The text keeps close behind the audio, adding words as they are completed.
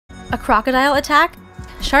a crocodile attack,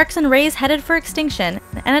 sharks and rays headed for extinction,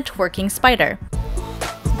 and a twerking spider.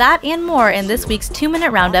 That and more in this week's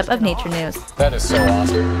 2-minute roundup of nature news. That is so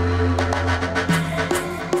awesome.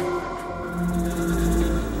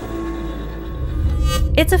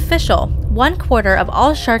 It's official. 1/4 of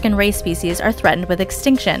all shark and ray species are threatened with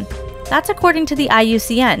extinction. That's according to the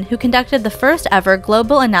IUCN, who conducted the first ever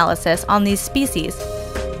global analysis on these species.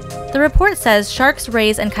 The report says sharks,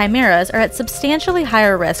 rays, and chimeras are at substantially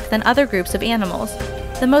higher risk than other groups of animals.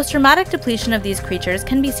 The most dramatic depletion of these creatures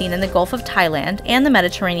can be seen in the Gulf of Thailand and the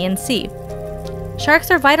Mediterranean Sea.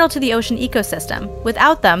 Sharks are vital to the ocean ecosystem.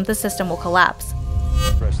 Without them, the system will collapse.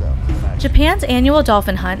 Japan's annual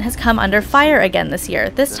dolphin hunt has come under fire again this year,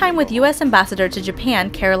 this time with U.S. Ambassador to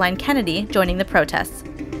Japan Caroline Kennedy joining the protests.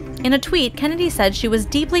 In a tweet, Kennedy said she was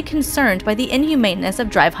deeply concerned by the inhumaneness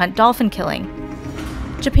of drive hunt dolphin killing.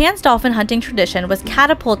 Japan's dolphin hunting tradition was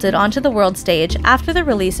catapulted onto the world stage after the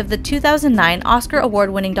release of the 2009 Oscar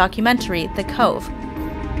award-winning documentary, The Cove.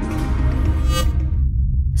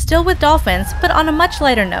 Still with dolphins, but on a much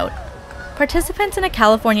lighter note, participants in a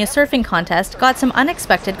California surfing contest got some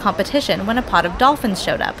unexpected competition when a pod of dolphins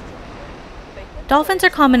showed up. Dolphins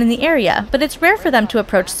are common in the area, but it's rare for them to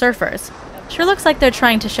approach surfers. Sure looks like they're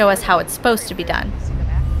trying to show us how it's supposed to be done.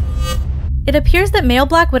 It appears that male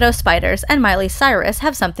black widow spiders and Miley Cyrus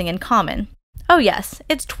have something in common. Oh yes,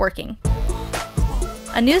 it's twerking.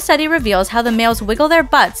 A new study reveals how the males wiggle their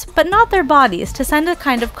butts, but not their bodies, to send a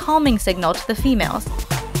kind of calming signal to the females.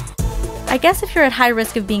 I guess if you're at high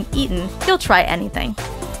risk of being eaten, you'll try anything.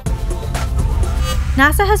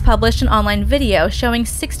 NASA has published an online video showing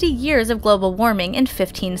 60 years of global warming in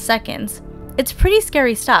 15 seconds. It's pretty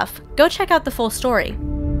scary stuff. Go check out the full story.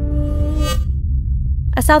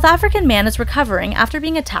 A South African man is recovering after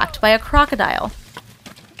being attacked by a crocodile.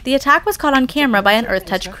 The attack was caught on camera by an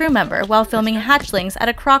EarthTouch crew member while filming hatchlings at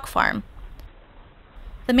a croc farm.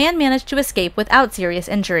 The man managed to escape without serious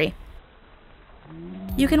injury.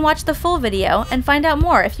 You can watch the full video and find out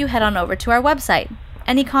more if you head on over to our website.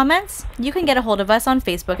 Any comments? You can get a hold of us on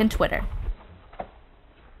Facebook and Twitter.